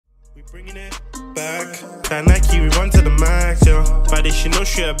We bringing it back. That Nike, we run to the max, yo. But they should know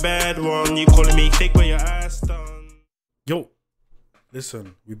she a bad one. You calling me fake when your ass done. Yo,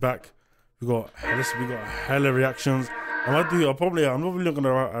 listen, we back. We got hella reactions. I'm not really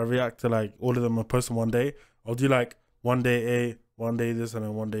gonna react to like all of them in person one day. I'll do like one day A, one day this, and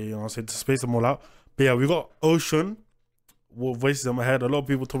then one day, you know, so to space them all out. But yeah, we got Ocean. Voices in my head. A lot of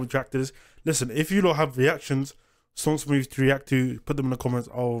people told me to react to this. Listen, if you don't have reactions, songs for me to react to, put them in the comments.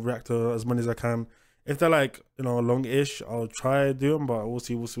 I'll react to as many as I can. If they're like, you know, long-ish, I'll try to do them, but we'll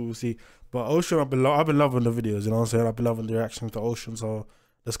see. But Ocean, I've been loving the videos, you know what I'm saying? I've been loving the reactions to Ocean, so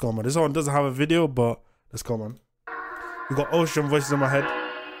let's go, man. This one doesn't have a video, but let's go, man. We got Ocean voices in my head.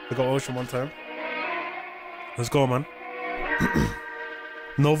 We got Ocean one time. Let's go, man.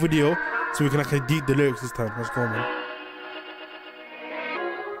 No video, so we can actually deep the lyrics this time. Let's go, man.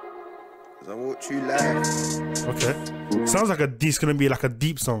 I walk you live. Okay. Sounds like it's gonna be like a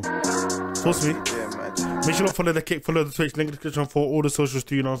deep song. Force me. Yeah, man. Make sure to follow the kick, follow the Twitch, link in the description for all the socials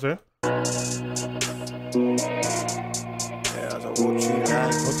too, you know what I'm saying? Yeah, as I walk you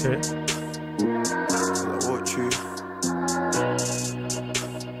live. Okay. As I walk you.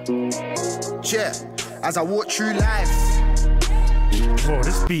 Yeah, as I walk through life. Bro,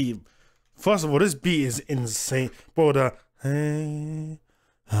 this beat. First of all, this beat is insane. Bro, the hey.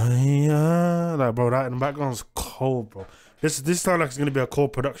 Like, bro, that in the background's cold, bro. This sounds like it's gonna be a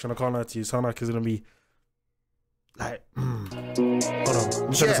cold production. I can't lie to you. It sounds like it's gonna be like hold on, let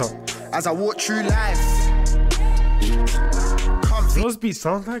me check this out. As I walk through life, You know what this beat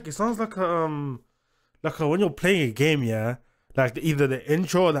sounds like? It sounds like a when you're playing a game, yeah, like either the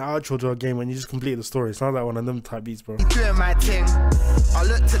intro or the outro to a game when you just complete the story. It sounds like one of them type beats, bro. doing my thing. I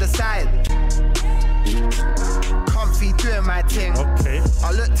look to the side. Comfy doing my thing. Okay.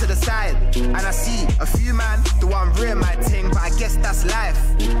 I look to the side and I see a few man do I'm real my thing, but I guess that's life.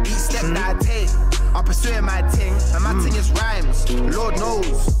 Each step that I take, I'm pursuing my thing, and my thing is rhymes. Lord knows,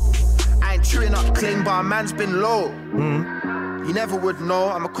 I ain't chewing up cling, but a man's been low. You never would know.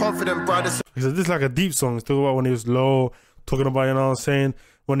 I'm a confident brother. So this is like a deep song. It's talking about when he was low, talking about, you know what I'm saying,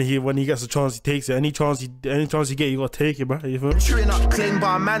 when he gets a chance, he takes it. Any chance you get, you gotta take it, bro. You feel me? chewing up cling,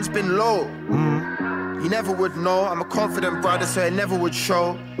 but a man's been low. You never would know. I'm a confident brother, so it never would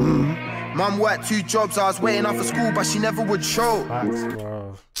show. Mum worked 2 jobs. I was waiting off for school, but she never would show. Facts,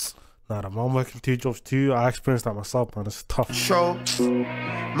 bro. Nah, the mom working 2 jobs too. I experienced that myself, man. It's tough. Show.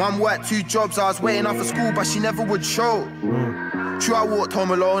 Mum worked 2 jobs. I was waiting off for school, but she never would show. True, I walked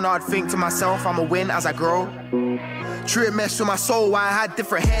home alone. I'd think to myself, I'ma win as I grow. True, it messed with my soul. Why I had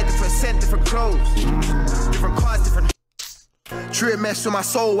different hair, different scent, different clothes, different cars, different. True, it messed with my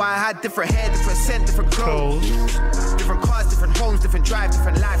soul. Why I had different hair, different scent, different clothes, different cars, different homes, different drive,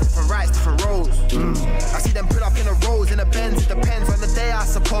 different life, different rights, different roads. I see them put up in a Rolls, in a Benz. It depends on the day, I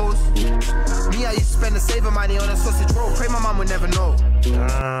suppose. Me, I used to spend the saving money on a sausage roll. Pray my mum would never know.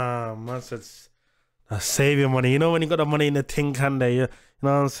 Ah, man, it's saving money. You know when you got the money in the tin can there, you know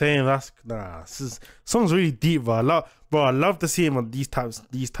what I'm saying? That's song's really deep, bro. I love to see him on these types,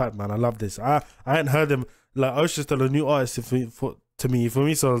 man. I love this. I hadn't heard him. Like, Ocean's still a new artist to me, for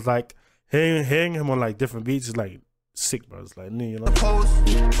me. So it's like hearing him on like different beats is like sick, bro. It's like new, you know.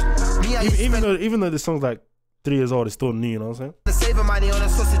 Even though this song's like 3 years old, it's still new, you know what I'm saying? The saving money on a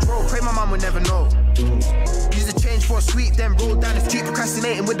sausage roll. Pray my mum would never know. Use the change for a sweet, then roll down the street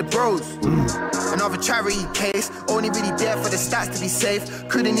procrastinating with the bros. Another charity case, only really there for the stats to be safe.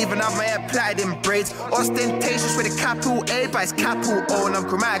 Couldn't even have my hair plaited in braids. Ostentatious with a capital A, but it's capital O, and I'm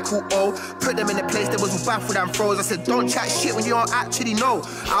grammatical O. Put them in a place that was baffled and froze. I said, don't chat shit when you don't actually know.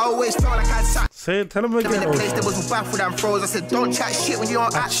 I always felt like I'd sat. Say it, tell them again. In a place that was baffled and froze. I said, don't chat shit when you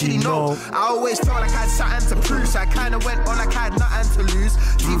don't actually know. I always felt like I'd something to prove, so I kinda went on like I had nothing to lose.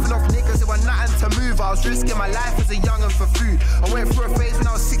 Teething off niggas that were nothing to move. I was risking my life as a young'un for food. I went through a phase when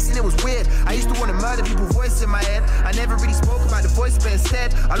I was 16, it was weird. I used to want to murder people, voice in my head. I never really spoke about the voice, but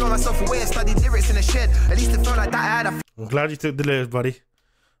instead I locked myself away and studied lyrics in the shed. At least it felt like that I had a. I'm glad you took the lyrics, buddy.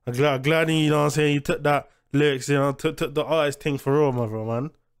 I'm glad you know what I'm saying, you took that lyrics, you know, took the artist thing for real, my bro,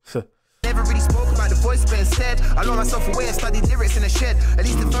 man. Never really spoke about the voice, but instead I locked myself away and studied lyrics in the shed. At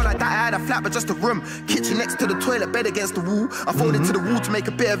least it felt like that I had a flat, but just a room. Kitchen next to the toilet, bed against the wall. I folded to the wall to make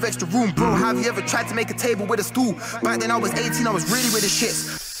a bit of extra room. Bro, have you ever tried to make a table with a stool? Back then I was 18, I was really with the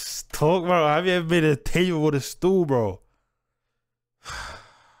shits. Talk, bro. Have you ever made a table with a stool, bro?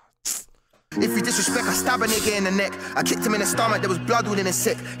 If you disrespect, I stab a nigga in the neck. I kicked him in the stomach, there was blood all in his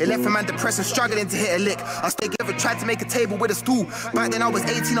sick. It left a man depressed and struggling to hit a lick. I stayed together, tried to make a table with a stool. Back then I was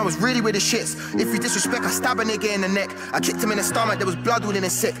 18, I was really with the shits. If you disrespect, I stab a nigga in the neck. I kicked him in the stomach, there was blood all in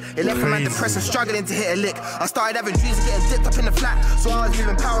his sick. It left a man depressed and struggling to hit a lick. I started having dreams of getting dipped up in the flat. So I was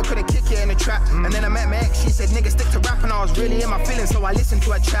moving power, couldn't kick it in the trap. And then I met my ex, she said, nigga, stick to rap. And I was really in my feelings, so I listened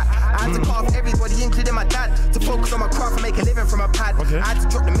to her chat. I had to cut off everybody, including my dad, to focus on my craft and make a living from a pad. I had to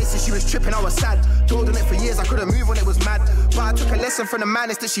drop the missus, she was tripping, I was sad. On it for years, I couldn't move when it was mad. But I took a lesson from the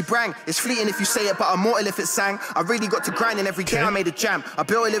madness that she brang. It's fleeting if you say it, but I'm mortal if it sang. I really got to grinding every day, I made a jam. I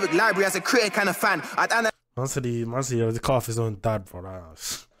built a lyric library as a critic and a fan. Man said the car off his own dad, bro.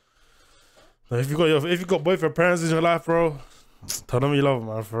 Now, if you got both your parents in your life, bro, tell them you love them,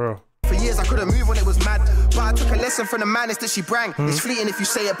 man, for real. For years I couldn't move when it was mad. But I took a lesson from the madness that she brang. It's fleeting if you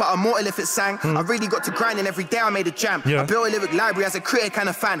say it, but I'm mortal if it sang. I really got to grinding every day, I made a jam. I built a lyric library as a critic and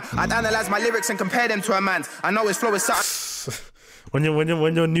a fan. I'd analyze my lyrics and compare them to a man's. I know his flow is something. When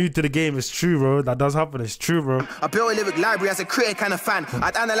you're new to the game, it's true, bro. That does happen. It's true, bro. I built a lyric library as a critic and a fan.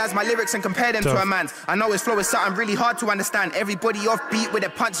 I'd analyze my lyrics and compare them to a man's. I know his flow is something really hard to understand. Everybody off beat with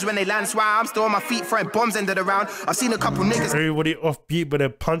their punches when they land. So I'm still on my feet throwing bombs end of the round. I've seen a couple niggas. Everybody off beat with their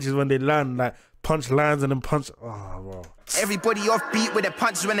punches when they land. Like punch lands and then punch. Oh, bro. Everybody off beat with their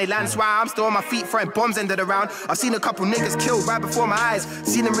punches when they land. So I'm still on my feet throwing bombs end of the round. I've seen a couple niggas killed right before my eyes.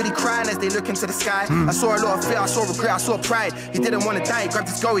 Seen them really crying as they look into the sky. I saw a lot of fear, I saw regret, I saw pride. He didn't want to die, he grabbed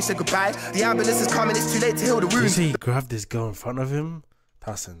his girl, he said goodbye. The ambulance is coming, it's too late to heal the wounds. You see, he grabbed this girl in front of him?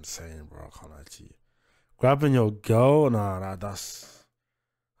 That's insane, bro. I can't lie to you. Grabbing your girl? Nah,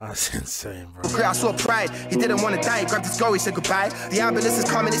 that's insane, bro. I saw pride, he didn't want to die, he grabbed his girl, he said goodbye. The ambulance is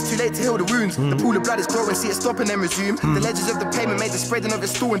coming, it's too late to heal the wounds. The pool of blood is growing, see it stop and then resume. The ledges of the pavement made the spreading of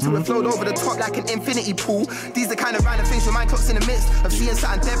its stool until it flowed over the top like an infinity pool. These the kind of random things your mind clocks in the midst of seeing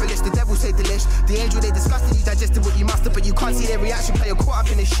something devilish. The devil say delish. The angel they disgusted, you digested what you must have, but you can't see their reaction, play you're caught up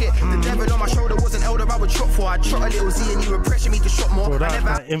in this shit. The devil on my shoulder was an elder I would trot for. I'd trot a little Z and you were pressuring me to shot more. Bro,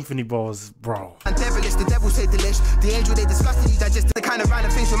 that infinity balls, bro. And devilish, the devil say delish. The angel they disgusted, you digested the kind of random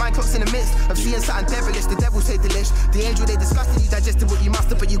things your mind clocks in the midst of seeing something devilish. The devil say delish. The angel they disgusted, you digested what you must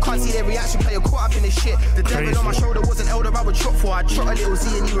have, but you can't see their reaction, play you're caught up in this shit. The devil on my shoulder was an elder I would trot for. I'd trot a little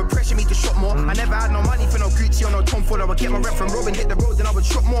Z and you were pressuring me to shot more. I never had no money for no Gucci or no Tom Ford. I would get my rep from Robin, hit the road, then I would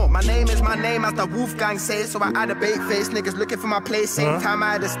shot more. My name is my name, as the Wolfgang says. So I had a bait face, niggas looking for my place. Same time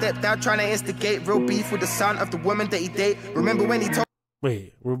I had a step down, trying to instigate real beef with the son of the woman that he date. Remember when he told.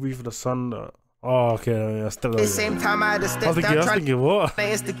 Wait, real beef with the son? Oh, okay. Yeah, same time I had a step down, trying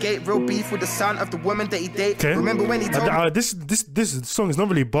to instigate real beef with the son of the woman that he date. Okay. Remember when he told. This song is not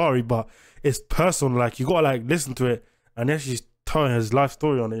really bari, but it's personal. Like you gotta like listen to it, and then she's telling his life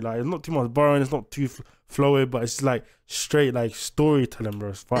story on it. Like it's not too much borrowing, it's not too flowy, but it's like straight like storytelling, bro.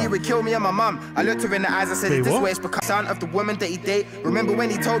 It's fine. He would kill me and my mum. I looked her in the eyes, I said, is this way it's become son of the woman that he date? Remember when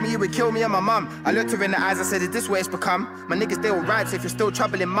he told me he would kill me and my mum? I looked her in the eyes, I said, is this way it's become? My niggas, they all right, so if you're still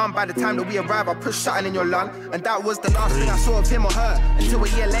troubling mum, by the time that we arrive, I'll push something in your lung. And that was the last thing I saw of him or her. Until a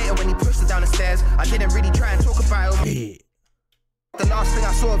year later when he pushed her down the stairs. I didn't really try and talk about it. The last thing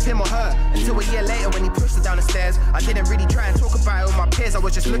I saw of him or her. Until a year later when he pushed her down the stairs. I didn't really try and talk about it with my peers. I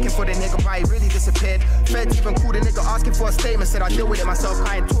was just looking for the nigga, but he really disappeared. Feds even called the nigga asking for a statement. Said I deal with it myself,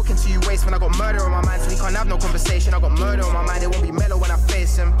 I ain't talking to you waste. When I got murder on my mind, so we can't have no conversation. I got murder on my mind, it won't be mellow when I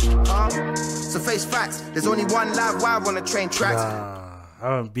face him. So face facts, there's only one live wire on the train tracks. I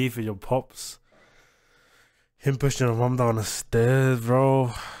haven't beef with your pops. Him pushing your mum down the stairs,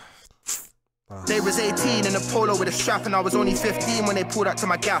 bro. They was 18 in a polo with a strap, and I was only 15 when they pulled up to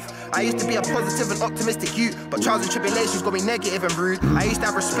my gaff. I used to be a positive and optimistic youth, but trials and tribulations got me negative and rude. I used to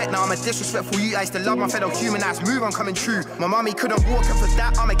have respect, now I'm a disrespectful youth. I used to love my fellow human, that's move, I'm coming true. My mommy couldn't walk, and for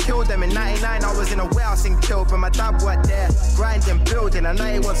that I'ma kill them. In 99 I was in a warehouse in killed, but my dad worked there, grinding, building. I know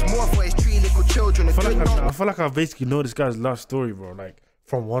he wants more for his 3 little children. I feel like I basically know this guy's life story, bro. Like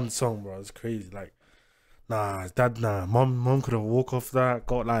from one song, bro. It's crazy. Like, mom could have walked off that,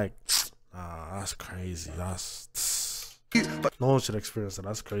 got like. That's crazy. No one should experience that.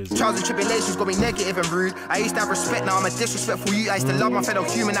 That's crazy. Trials and tribulations got me negative and rude. I used to have respect, now I'm a disrespectful youth. I used to love my fellow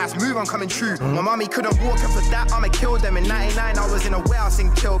human, that's move, I'm coming true. My mommy couldn't walk, and for that I'ma kill them. In 99 I was in a warehouse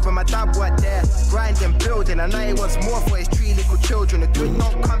in killed, but my dad worked there, grinding, building. I know he wants more for his 3 little children. The good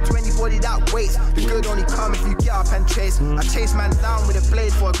don't come to anybody that waits. The good only come if you get up and chase. I chase man down with a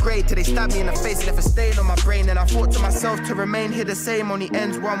blade for a grade till they stabbed me in the face and left a stain on my brain. And I thought to myself, to remain here the same only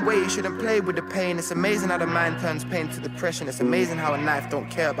ends one way. You shouldn't play with the pain. It's amazing how the mind turns pain to depression. It's amazing how a knife don't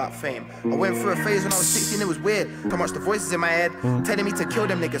care about fame. I went through a phase when I was 16, it was weird how much the voices in my head telling me to kill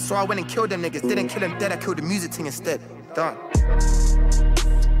them niggas. So I went and killed them niggas. Didn't kill them dead, I killed the music thing instead. Done.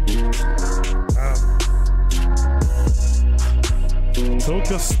 So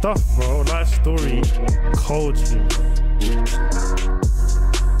good stuff, bro. Life story. Cold tune.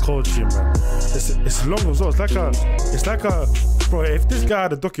 Cold tune, man. It's long as well. It's like a bro, if this guy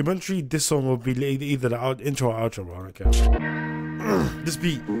had a documentary, this song would be either the intro or outro, bro. I don't care. This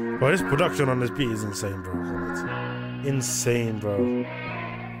beat, bro, this production on this beat is insane, bro. Insane, bro.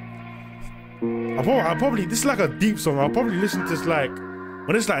 I probably this is like a deep song. I'll probably listen to this like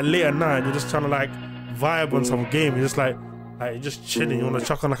when it's like late at night, you're just trying to like vibe on some game. You're just like you're just chilling. You want to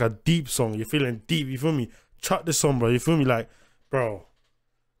chuck on like a deep song. You're feeling deep. You feel me? Chuck this song, bro. You feel me? Like, bro,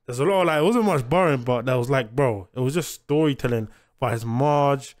 there's a lot of like, it wasn't much boring, but that was like, bro, it was just storytelling about his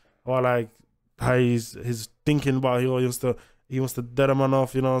Marge, or like how he's thinking about he wants to dead a man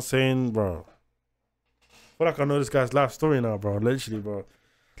off. You know what I'm saying, bro? I feel like I know this guy's life story now, bro. Literally, bro.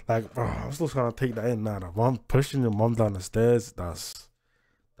 Like, bro, I'm still trying to take that in now. The mom pushing your mom down the stairs. That's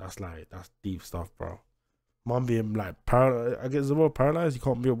deep stuff, bro. Mom being like paralyzed. I guess the word paralyzed. You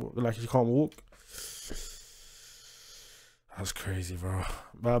can't be like you can't walk. That's crazy, bro.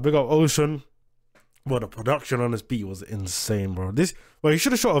 But big up Ocean. Well, the production on this beat was insane, bro. Well, he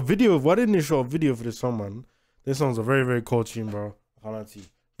should have shot a video. Why didn't he shot a video for this song, man? This song's a very, very cool tune, bro. I can't lie to you.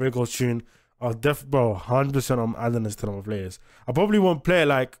 Very cool tune. I'll bro, 100% I'm adding this to my players. I probably won't play it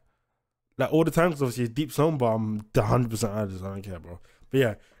like all the time because obviously it's a deep song, but I'm 100% adding this. I don't care, bro. But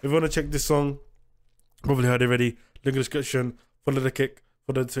yeah, if you want to check this song, probably heard it already. Link in the description. Follow the kick.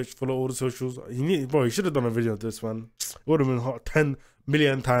 Follow the Twitch. Follow all the socials. Bro, you should have done a video of this, man. It would have been hot 10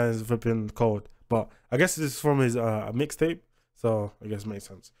 million times flipping cold. But I guess this is from his mixtape, so I guess it makes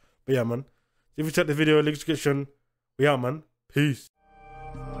sense. But yeah, man. If you check the video, link in the description. We out, man. Peace.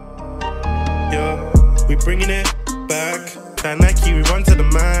 Yeah, we bringing it back. That Nike, we run to the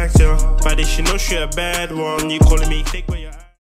max, yeah. But she know she a bad one. You calling me thick when you're